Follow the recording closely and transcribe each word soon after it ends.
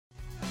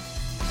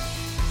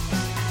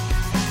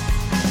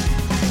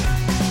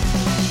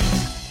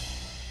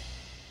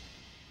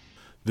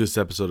This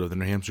episode of the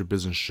New Hampshire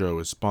Business Show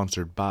is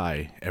sponsored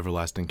by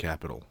Everlasting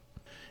Capital.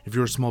 If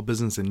you're a small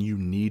business and you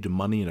need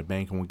money and a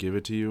bank won't give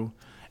it to you,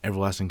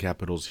 Everlasting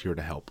Capital is here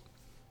to help.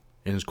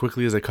 In as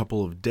quickly as a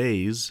couple of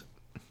days,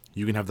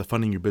 you can have the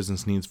funding your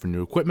business needs for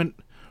new equipment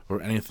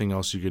or anything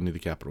else you need the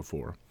capital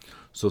for.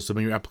 So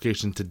submit your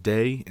application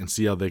today and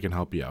see how they can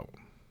help you out.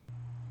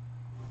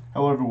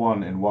 Hello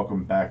everyone and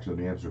welcome back to the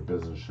New Hampshire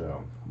Business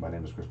Show. My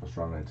name is Chris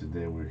Pastrana and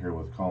today we're here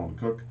with Colin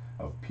Cook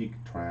of Peak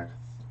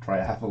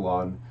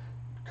Triathlon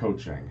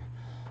Coaching.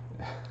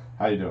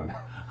 How you doing?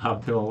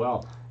 I'm doing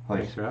well.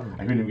 Thanks for having me.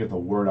 I couldn't even get the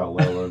word out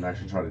let alone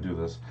actually try to do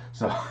this.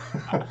 So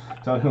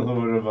tell me a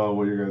little bit about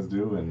what you guys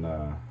do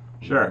and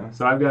Sure.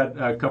 So I've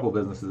got a couple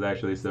businesses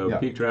actually. So Yeah.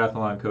 Peak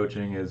Triathlon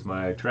Coaching is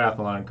my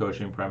triathlon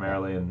coaching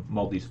primarily and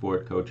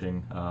multi-sport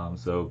coaching.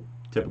 So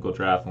typical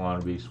triathlon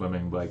would be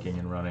swimming, biking,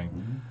 and running.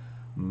 Mm-hmm.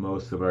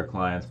 Most of our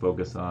clients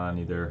focus on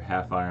either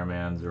half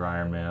Ironmans or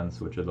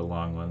Ironmans, which are the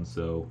long ones.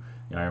 So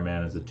the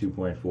Ironman is a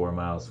 2.4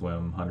 mile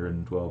swim,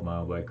 112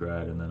 mile bike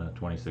ride, and then a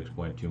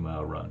 26.2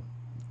 mile run.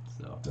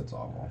 So That's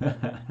awful.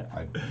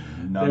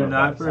 they're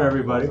not for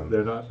everybody.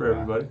 They're not for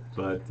everybody,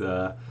 but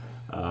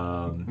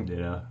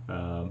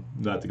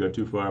not to go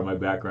too far on my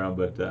background,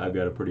 but I've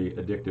got a pretty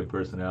addictive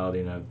personality,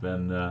 and I've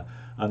been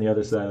on the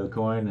other side of the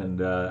coin,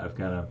 and I've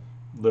kind of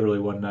literally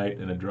one night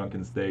in a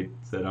drunken state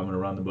said I'm going to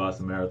run the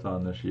Boston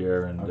Marathon this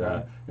year, and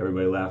Okay.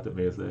 everybody laughed at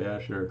me and said, "Yeah,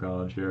 sure,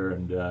 Colin, sure,"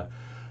 and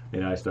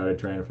I started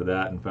training for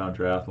that and found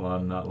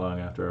triathlon not long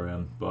after I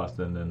ran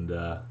Boston, and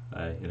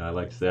I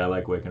like to say I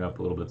like waking up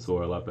a little bit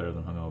sore, a lot better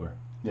than hungover.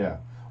 Yeah.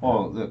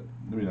 Well,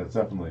 that's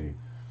definitely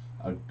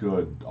a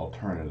good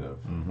alternative,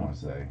 I want to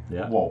say.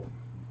 Yeah. Well,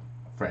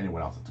 for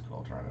anyone else, it's a good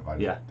alternative.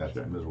 That's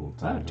sure. a miserable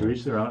time. To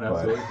each their own,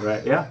 But- absolutely.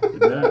 Right, yeah,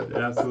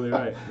 absolutely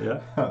right,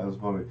 yeah. That's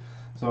funny.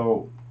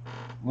 So,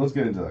 let's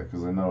get into that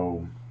because I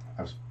know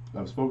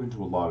I've spoken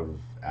to a lot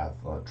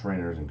of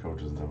trainers and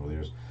coaches and stuff over the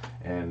years,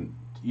 and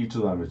each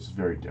of them is just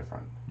very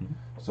different. Mhm.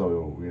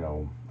 So,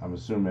 I'm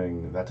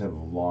assuming that type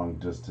of long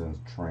distance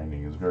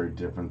training is very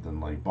different than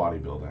like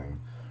bodybuilding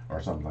or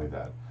something like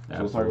that.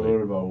 So let's talk a little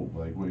bit about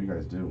like what you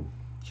guys do.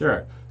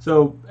 Sure.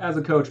 So as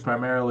a coach,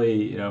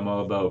 primarily, I'm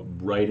all about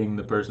writing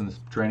the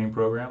person's training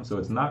program. So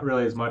it's not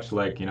really as much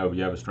like, you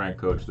have a strength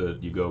coach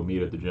that you go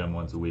meet at the gym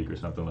once a week or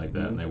something like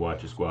that, and they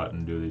watch you squat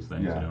and do these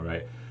things, Yeah.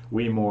 right?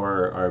 We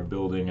more are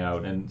building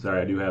out, and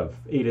sorry, I do have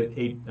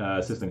eight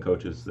assistant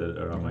coaches that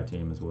are on my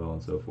team as well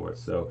and so forth.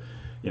 So,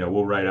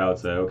 we'll write out,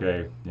 say,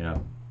 okay,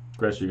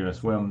 Chris, you're going to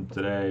swim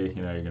today,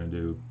 you're going to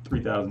do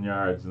 3,000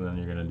 yards, and then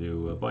you're going to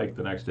do a bike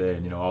the next day,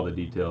 and, all the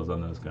details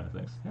on those kind of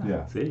things.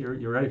 Yeah. See,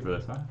 you're ready for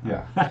this, huh?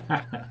 Yeah.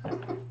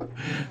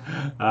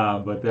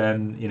 But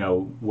then,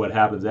 what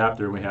happens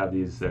after we have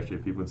these, actually,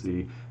 if people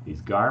see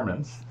these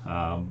Garmin's,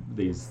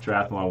 these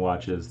triathlon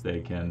watches, they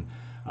can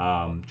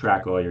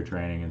track all your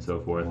training and so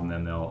forth, and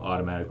then they'll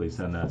automatically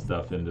send that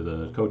stuff into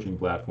the coaching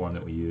platform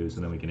that we use,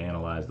 and then we can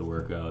analyze the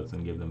workouts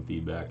and give them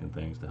feedback and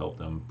things to help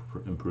them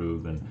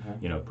improve and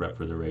prep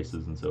for the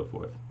races and so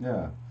forth.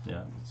 Yeah.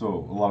 Yeah. So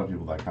a lot of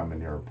people that come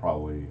in here are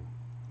probably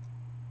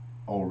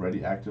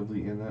already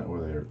actively in that,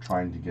 or they're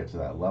trying to get to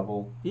that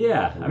level.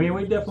 Yeah,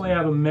 we definitely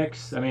have a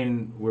mix.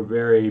 We're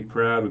very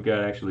proud. We've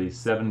got actually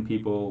 7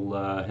 people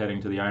heading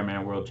to the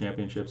Ironman World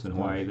Championships in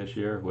Hawaii this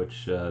year,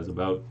 which is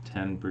about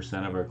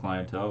 10% of our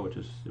clientele, which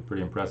is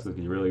pretty impressive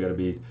because you really got to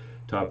be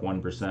top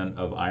 1%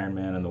 of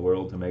Ironman in the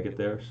world to make it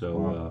there.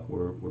 So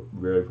we're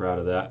very proud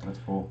of that. That's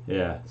cool.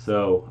 Yeah.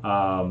 So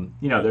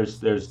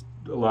there's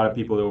a lot of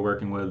people that we're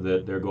working with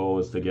that their goal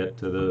is to get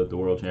to the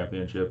World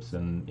Championships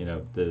and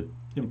to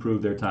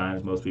improve their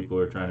times. Most people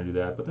are trying to do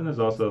that, but then there's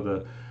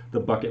also the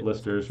bucket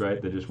listers,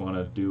 right? That just want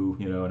to do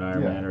an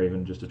Ironman or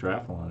even just a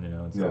triathlon,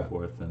 and so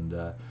forth. And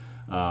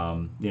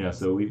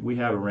so we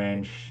have a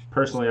range.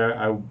 Personally,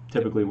 I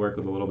typically work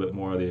with a little bit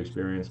more of the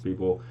experienced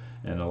people,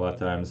 and a lot of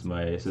times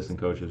my assistant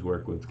coaches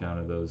work with kind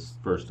of those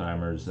first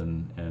timers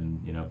and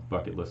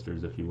bucket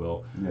listers, if you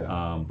will.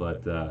 Yeah.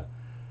 But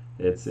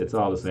it's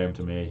all the same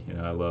to me.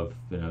 I love,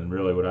 and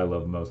really what I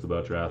love most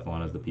about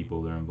triathlon is the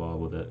people that are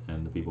involved with it,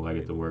 and the people I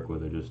get to work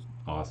with are just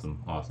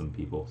awesome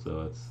people.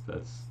 So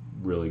that's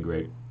really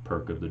great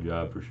perk of the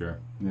job for sure.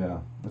 Yeah,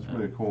 that's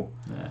really cool.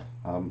 Yeah.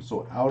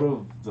 So out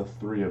of the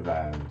 3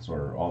 events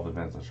or all the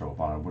events that show up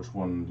on it, which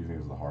one do you think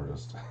is the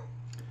hardest?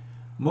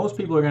 Most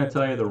people are going to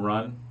tell you the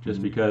run,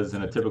 just because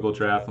in a typical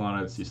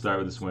triathlon, it's you start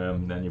with the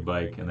swim, then you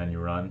bike, and then you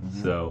run.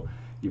 So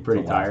you're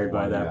pretty tired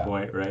by that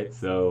point, right?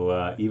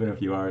 So even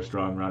if you are a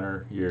strong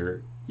runner,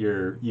 you're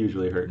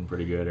usually hurting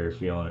pretty good or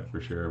feeling it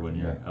for sure when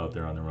you're out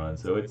there on the run.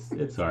 So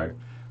it's hard,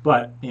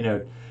 but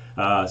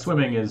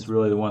swimming is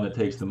really the one that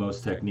takes the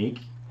most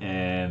technique,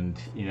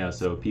 and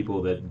so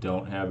people that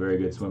don't have very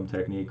good swim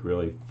technique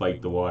really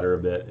fight the water a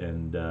bit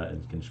and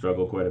can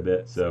struggle quite a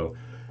bit. So.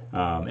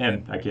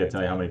 And I can't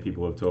tell you how many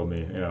people have told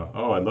me,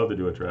 oh, I'd love to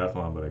do a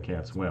triathlon, but I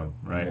can't swim,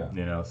 right?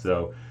 Yeah.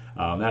 So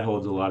that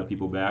holds a lot of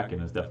people back,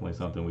 and it's definitely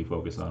something we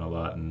focus on a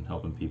lot in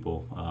helping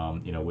people,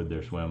 with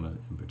their swim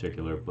in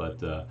particular.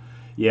 But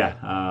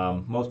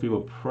most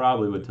people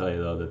probably would tell you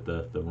though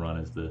that the run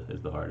is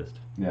the hardest.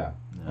 Yeah.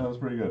 That was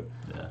pretty good.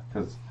 Yeah.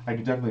 Because I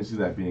could definitely see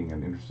that being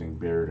an interesting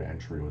barrier to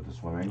entry with the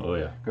swimming. Oh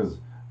yeah. Because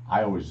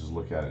I always just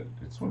look at it,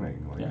 it's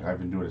swimming. Like Yeah. I've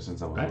been doing it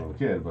since I was Right. a little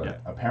kid, but Yeah.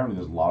 apparently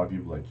there's a lot of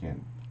people that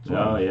can't swim.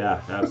 Oh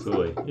yeah,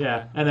 absolutely.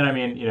 Yeah, and then I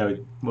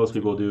mean, most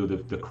people do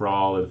the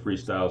crawl or the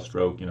freestyle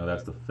stroke.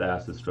 That's the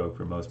fastest stroke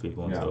for most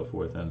people and Yeah. so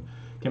forth, and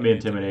can be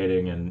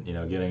intimidating and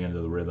getting into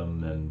the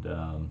rhythm and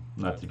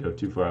not to go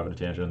too far off on a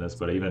tangent on this,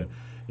 but even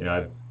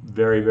I've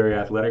very very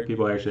athletic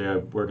people. Actually, I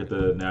work at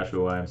the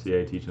Nashville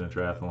YMCA teaching a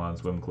triathlon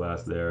swim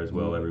class there as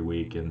well every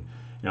week, and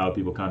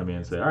people come to me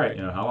and say, all right,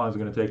 how long is it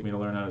going to take me to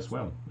learn how to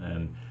swim?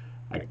 And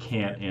I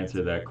can't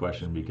answer that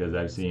question because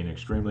I've seen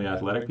extremely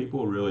athletic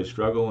people really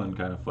struggle and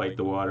kind of fight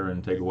the water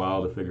and take a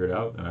while to figure it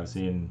out, and I've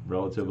seen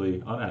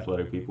relatively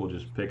unathletic people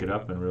just pick it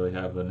up and really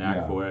have a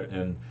knack for it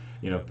and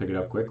pick it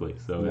up quickly.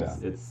 So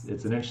it's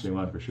an interesting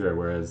one for sure.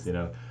 Whereas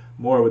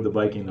more with the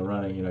biking, the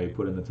running, you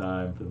put in the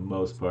time for the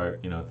most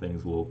part,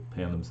 things will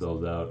pan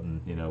themselves out,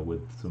 and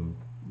with some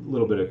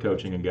little bit of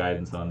coaching and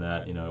guidance on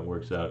that, it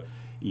works out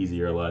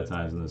easier a lot of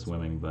times than the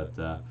swimming, but.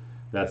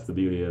 That's the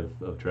beauty of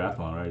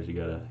triathlon, right? Is you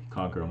got to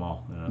conquer them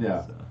all.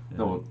 Yeah. So,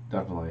 No,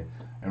 definitely.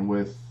 And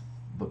with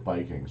the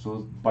biking,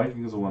 so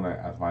biking is the one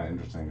I find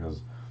interesting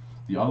because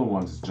the other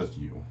ones is just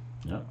you.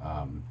 Yeah.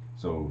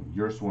 So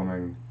you're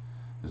swimming.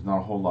 There's not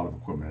a whole lot of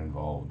equipment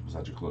involved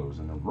besides your clothes,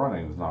 and then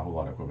running, there's not a whole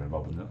lot of equipment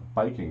involved. But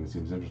biking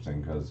seems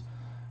interesting because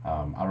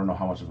I don't know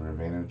how much of an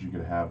advantage you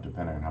could have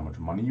depending on how much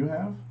money you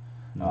have.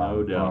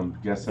 No doubt. I'm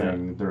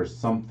guessing there's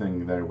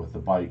something there with the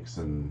bikes,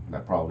 and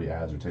that probably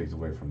adds or takes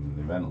away from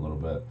the event a little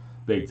bit.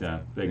 Big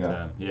time.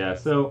 Yeah.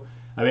 So,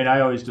 I mean, I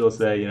always still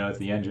say, it's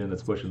the engine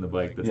that's pushing the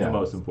bike that's the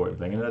most important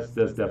thing, and that's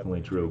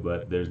definitely true.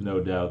 But there's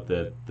no doubt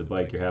that the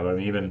bike you're having, I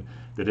mean, even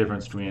the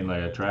difference between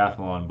like a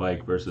triathlon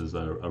bike versus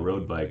a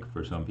road bike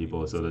for some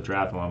people. So the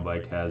triathlon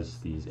bike has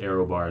these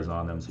aero bars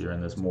on them, so you're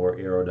in this more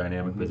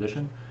aerodynamic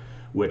position,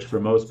 which for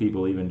most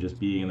people, even just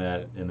being in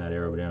that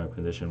aerodynamic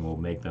position will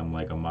make them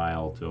like a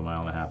mile to a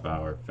mile and a half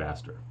hour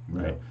faster,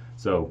 right? Yeah.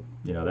 So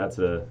that's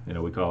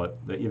we call it,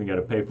 you even got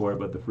to pay for it,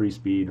 but the free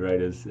speed,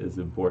 right, is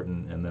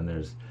important. And then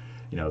there's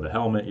the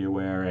helmet you're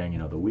wearing,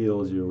 the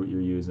wheels you're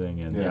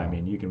using, and I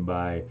mean, you can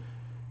buy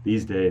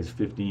these days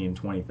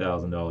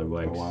 $15,000-$20,000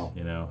 bikes. Oh,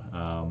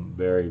 wow.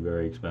 Very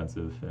very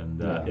expensive, and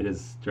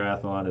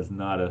triathlon is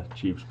not a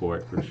cheap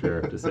sport for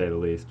sure, to say the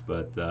least,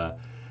 but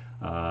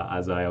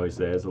as I always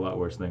say, there's a lot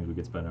worse things we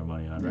could spend our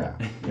money on, right?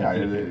 Yeah,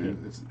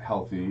 it's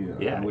healthy.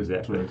 Exactly.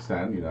 To an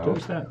extent, To an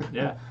extent,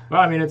 yeah.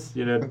 Well, I mean, it's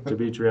to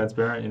be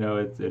transparent,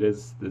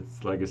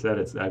 it's like I said,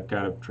 I've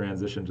kind of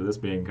transitioned to this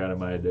being kind of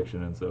my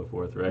addiction and so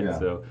forth, right? Yeah.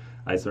 So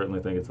I certainly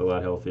think it's a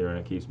lot healthier, and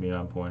it keeps me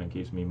on point and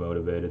keeps me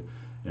motivated,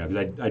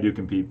 because I do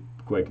compete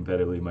quite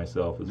competitively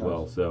myself as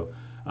well. So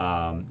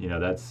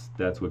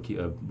that's what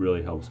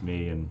really helps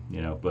me, and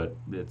but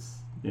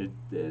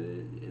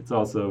it's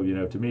also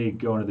to me,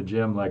 going to the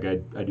gym, like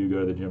I do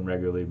go to the gym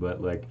regularly,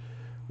 but like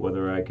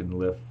whether I can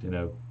lift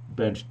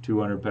bench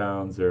 200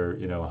 pounds or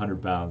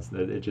 100 pounds,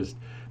 it's just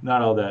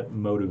not all that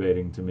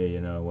motivating to me,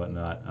 and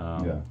whatnot.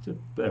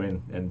 I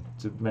mean, and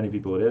to many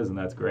people it is, and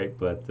that's great,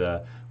 but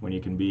when you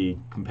can be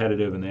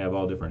competitive and they have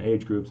all different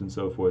age groups and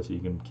so forth, so you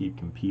can keep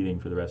competing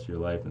for the rest of your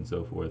life and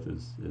so forth,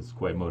 is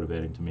quite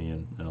motivating to me,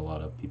 and a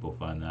lot of people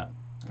find that.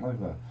 I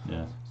like that.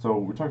 Yeah. So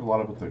we talked a lot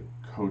about the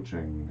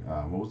coaching.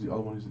 What was the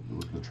other one? Was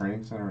it the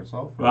training center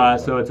itself?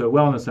 So it's a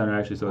wellness center,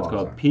 actually. So it's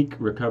called Center. Peak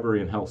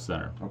Recovery and Health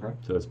Center. Okay.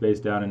 So it's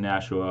based down in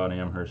Nashua on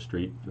Amherst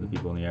Street for the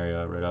people in the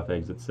area, right off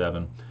Exit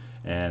 7.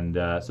 And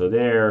so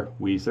there,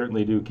 we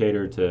certainly do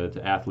cater to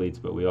athletes,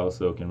 but we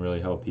also can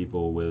really help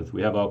people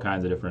we have all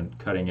kinds of different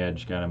cutting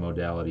edge kind of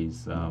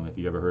modalities. If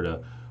you ever heard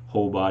of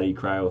whole body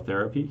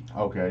cryotherapy.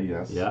 Okay,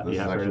 yes. Yeah, this you is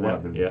have heard actually of what that?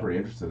 I've been Yeah. pretty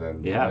interested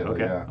in. Yeah, lately,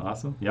 okay, yeah.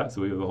 awesome. Yeah,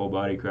 so we have a whole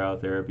body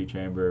cryotherapy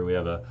chamber. We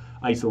have a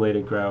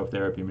isolated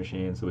cryotherapy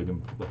machine, so we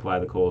can apply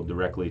the cold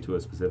directly to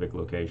a specific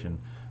location,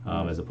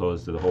 as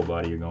opposed to the whole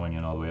body you're going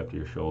in all the way up to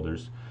your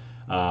shoulders.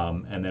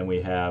 And then we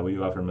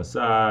do offer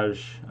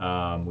massage.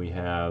 We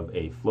have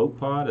a float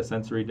pod, a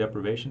sensory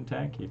deprivation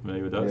tank. You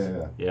familiar with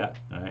those? Yeah.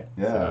 All right.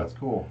 Yeah, So, that's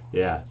cool.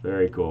 yeah,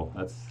 very cool.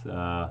 That's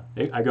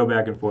I go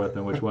back and forth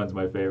on which one's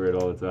my favorite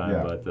all the time,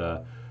 Yeah.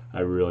 but I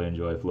really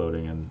enjoy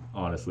floating, and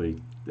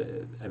honestly,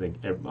 I think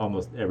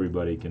almost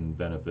everybody can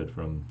benefit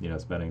from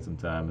spending some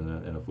time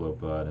in a float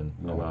pod and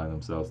allowing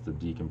themselves to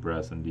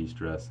decompress and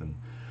de-stress and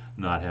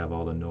not have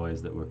all the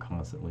noise that we're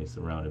constantly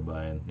surrounded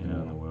by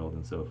in the world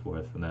and so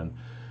forth. And then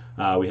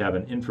we have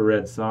an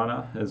infrared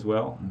sauna as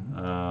well,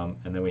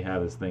 and then we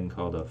have this thing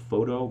called a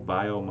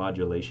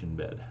photobiomodulation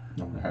bed.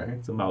 Okay.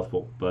 It's a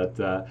mouthful, but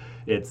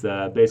it's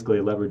basically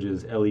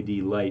leverages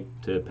LED light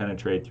to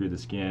penetrate through the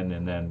skin,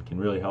 and then can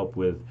really help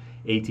with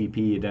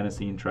ATP,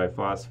 adenosine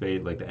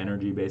triphosphate, like the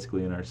energy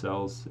basically in our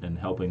cells, and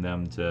helping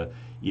them to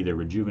either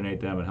rejuvenate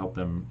them and help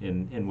them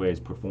in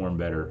ways perform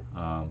better.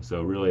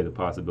 So really the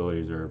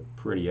possibilities are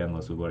pretty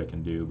endless with what it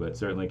can do, but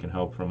certainly can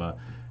help from a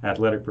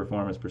athletic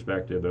performance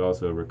perspective, but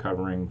also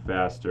recovering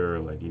faster,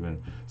 like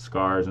even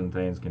scars and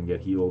things can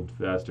get healed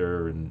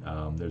faster, and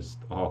there's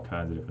all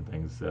kinds of different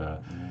things.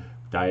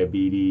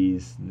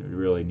 diabetes,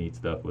 really neat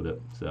stuff with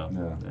it. So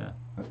yeah.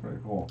 That's pretty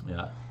cool.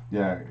 Yeah.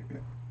 Yeah,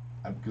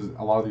 because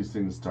a lot of these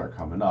things start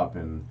coming up,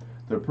 and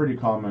they're pretty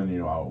common,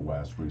 out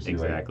west, where you see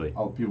Exactly.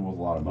 like people with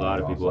a lot of money. A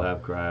lot of people also.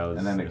 have cryos,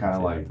 and then it kind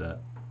of like that.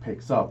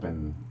 picks up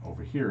and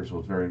over here, so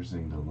it's very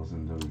interesting to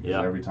listen to. Because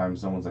Yeah. every time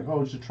someone's like,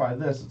 "Oh, you should try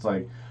this," it's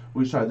like,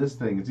 "We should try this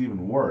thing. It's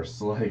even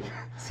worse." Like,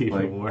 It's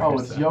even worse. "Oh,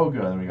 it's yoga,"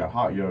 and then we got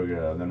hot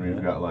yoga, and then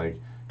we've got like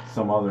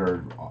some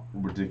other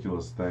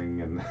ridiculous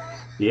thing, and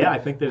Yeah, I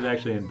think there's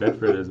actually in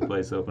Bedford there's a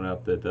place open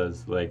up that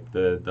does like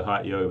the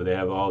hot yoga, but they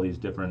have all these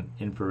different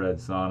infrared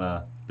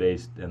sauna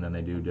based, and then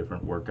they do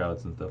different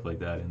workouts and stuff like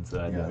that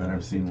inside. Yeah, then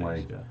I've seen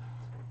like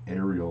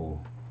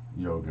aerial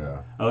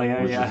yoga. Oh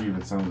yeah, which yeah. is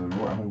even sounds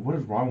more. I mean, what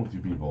is wrong with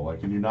you people?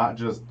 Like, can you not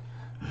just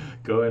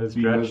Go in and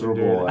be stretch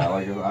miserable and at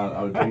like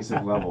a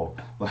basic level?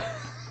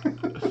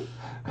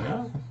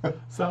 Yeah,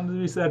 something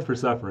to be said for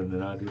suffering,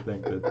 and I do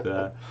think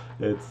that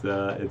it's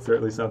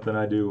certainly something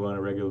I do on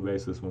a regular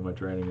basis with my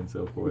training and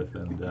so forth,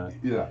 and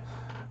Yeah.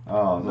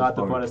 Oh, that's not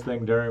the funny. funnest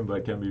thing during,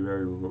 but can be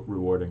very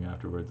rewarding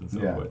afterwards and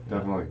so Yeah, forth.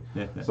 definitely.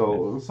 So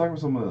let's talk about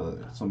some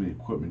of the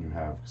equipment you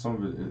have. Some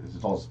of it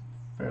is all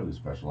fairly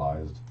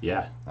specialized.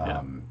 Yeah.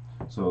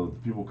 So the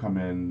people come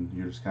in,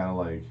 you're just kind of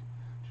like,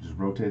 you just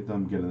rotate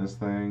them, get in this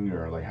thing,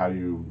 or like how do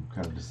you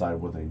kind of decide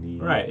what they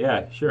need? Right.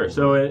 Yeah. Sure.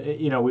 So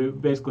we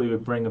basically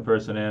would bring the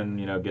person in,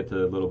 get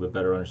to a little bit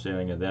better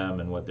understanding of them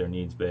and what their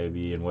needs may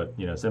be and what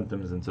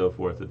symptoms and so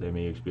forth that they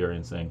may be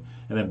experiencing,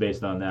 and then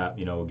based on that,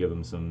 we'll give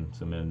them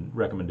some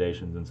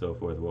recommendations and so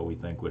forth of what we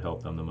think would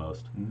help them the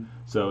most. Mm-hmm.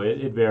 So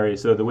it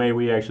varies. So the way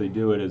we actually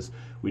do it is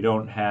we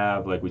don't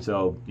have like we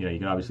sell. You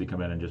can obviously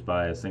come in and just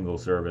buy a single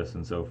service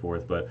and so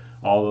forth, but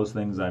all those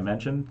things I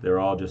mentioned, they're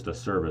all just a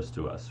service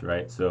to us,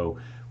 right? So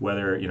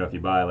whether if you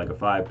buy like a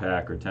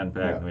 5-pack or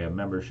 10-pack, and we have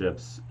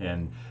memberships,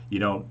 and you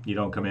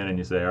don't come in and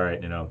you say, all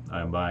right,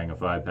 I'm buying a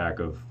 5-pack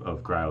of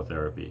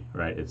cryotherapy,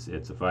 right? It's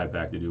a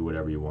 5-pack to do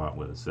whatever you want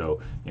with it.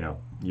 So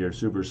you're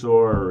super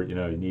sore, or you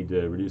need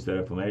to reduce that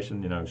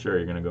inflammation. Sure,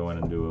 you're going to go in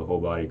and do a whole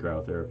body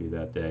cryotherapy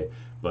that day,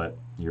 but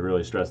you're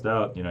really stressed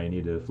out. You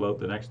need to float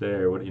the next day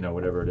or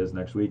whatever it is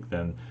next week.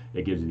 Then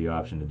it gives you the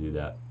option to do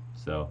that.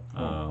 So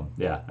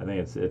I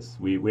think it's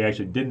we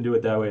actually didn't do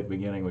it that way at the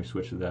beginning. We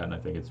switched to that, and I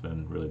think it's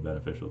been really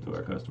beneficial to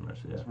our customers.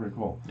 Yeah, That's pretty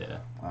cool. Yeah.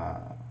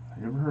 Have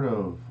you ever heard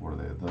of what are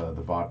they?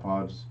 The BOD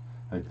pods,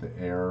 like the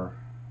air.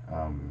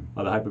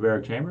 The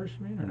hyperbaric chambers,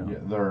 you mean, or no? Yeah,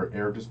 they're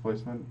air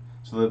displacement.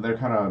 So they're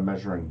kind of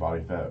measuring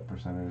body fat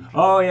percentage.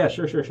 Oh yeah,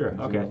 sure. Have you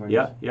seen Okay, those things?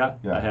 yeah, Yeah.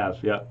 I have.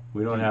 Yeah,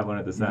 we don't have one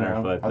at the center,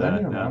 but are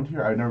they no. around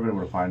here? I've never been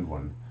able to find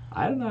one.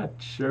 I'm not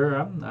sure.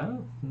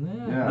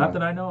 Not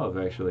that I know of,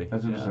 actually.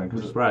 That's interesting, I'm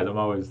 'cause- surprised. I'm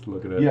always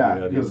looking at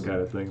these because- kind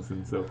of things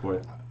and so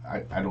forth.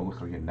 I don't look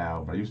like it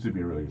now, but I used to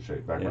be in really good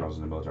shape back when I was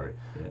in the military.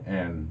 Yeah.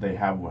 And they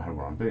had one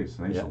on base,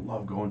 and I used to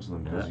love going to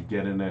them because you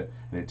get in it,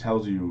 and it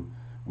tells you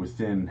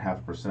within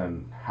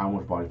 0.5% how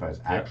much body fat is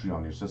actually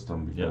on your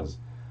system, because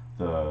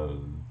the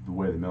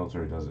way the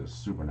military does it is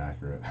super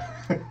inaccurate.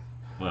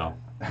 Well,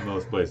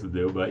 most places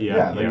do, but they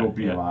go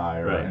BMI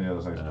or right. any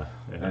other things,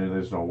 and they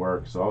just don't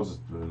work. So I was just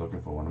really looking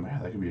for one.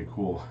 Man, that could be a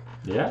cool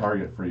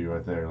target for you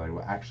right there. Like,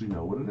 well, actually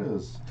know what it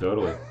is.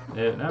 Totally.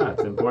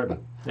 It's important.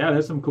 Yeah,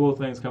 there's some cool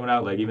things coming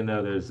out. Like even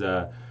though there's,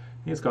 I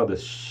think it's called the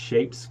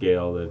Shape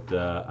Scale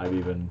that I've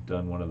even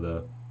done one of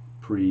the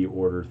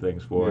pre-order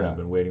things for, and I've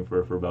been waiting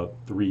for about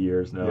 3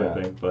 years now, I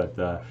think. But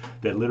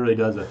that literally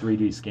does a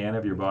 3D scan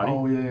of your body.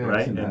 Oh yeah,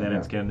 right, and then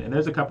it can. And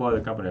there's a couple other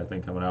companies I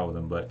think coming out with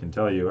them, but can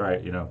tell you, all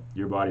right,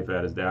 your body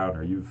fat is down,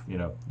 or you've,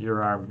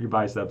 your arm, your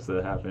biceps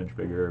a half-inch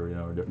bigger,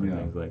 or different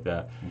things like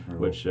that,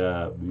 which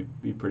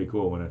be pretty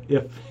cool when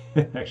if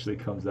it actually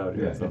comes out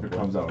here. Yeah, if it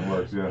comes out and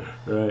works,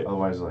 Right.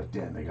 Otherwise, it's like,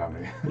 damn, they got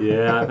me.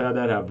 Yeah, I've had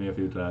that happen to me a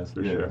few times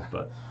for sure,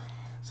 but.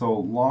 So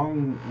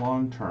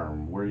long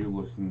term, where are you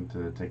looking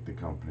to take the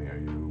company? Are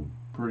you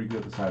pretty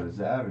good at the side as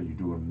that? Are you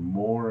doing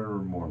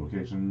more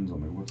locations? I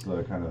mean, what's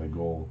the kind of the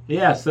goal?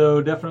 Yeah, so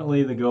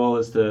definitely the goal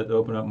is to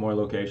open up more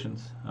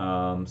locations.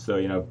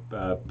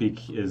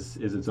 Peak is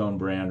its own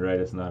brand, right?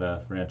 It's not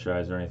a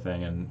franchise or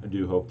anything, and I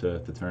do hope to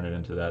turn it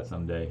into that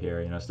someday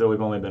here. Still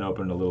we've only been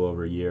open a little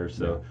over a year,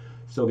 so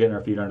still getting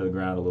our feet under the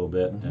ground a little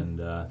bit,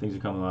 and things are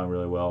coming along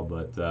really well,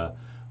 but.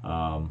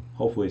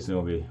 Hopefully soon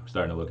we'll be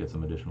starting to look at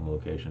some additional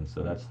locations,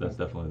 so that's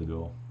definitely the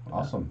goal.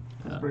 Awesome.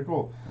 That's pretty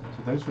cool.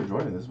 So thanks for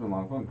joining. This has been a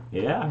lot of fun.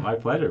 Yeah, my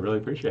pleasure. Really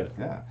appreciate it.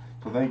 Yeah.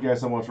 So thank you guys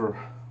so much for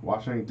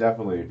watching.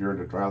 Definitely, if you're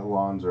into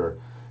triathlons or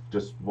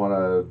just want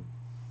to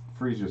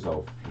freeze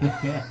yourself.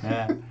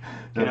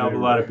 Can help a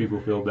lot of people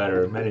feel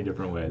better in many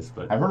different ways.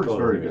 But I've heard it's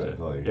very good.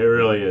 Like, it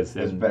really is.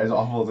 As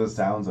awful as it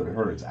sounds, I've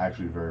heard it's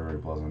actually very, very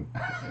pleasant.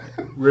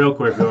 Real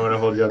quick, don't want to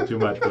hold you up too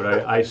much, but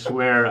I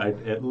swear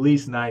at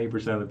least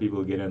 90% of the people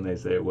who get in, they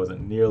say it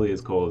wasn't nearly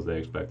as cold as they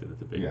expected it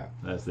to be. Yeah.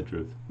 That's the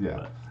truth.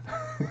 Yeah.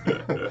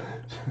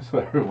 So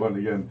everyone,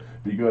 again,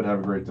 be good, have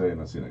a great day, and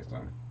I'll see you next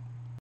time.